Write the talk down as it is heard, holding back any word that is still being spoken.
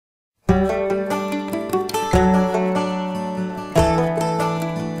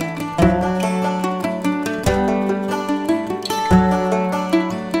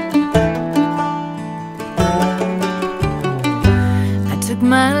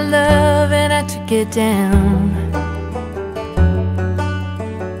my love and I took it down.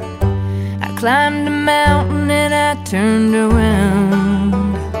 I climbed a mountain and I turned around,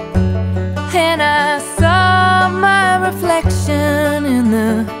 and I saw my reflection in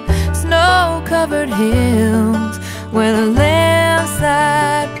the snow-covered hills where the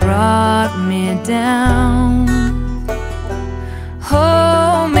landslide brought me down.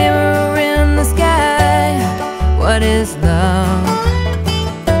 Oh, mirror in the sky, what is love?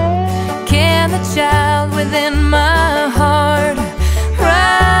 Can the child within my heart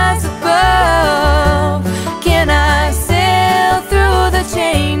rise above? Can I sail through the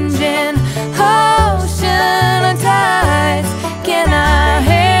changing ocean of tides? Can I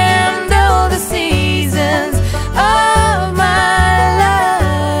handle the seasons of my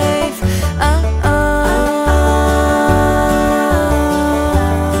life?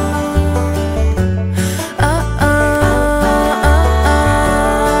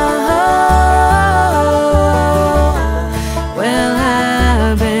 Well,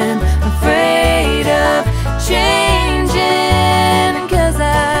 I've been afraid of changing, 'cause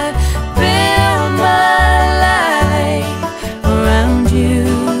I've built my life around you.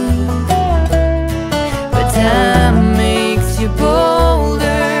 But time makes you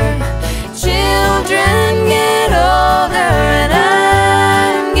bolder, children get older, and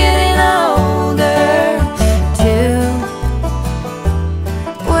I'm getting older too.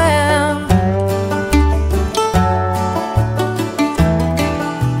 Well,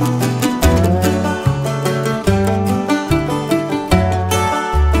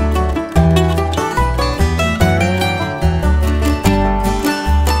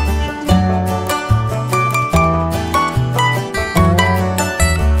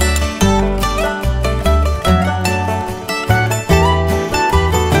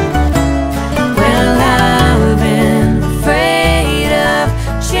 I've been afraid of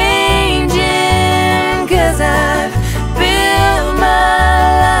changing, 'cause I've built my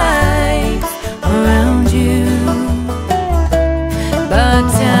life around you. But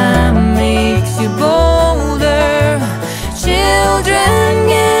time makes you bolder, children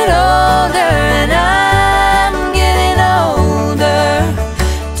get older, and I'm getting older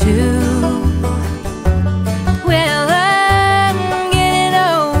too. Well, I'm getting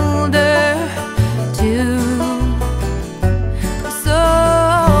older too. So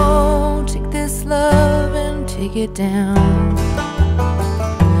take this love and take it down.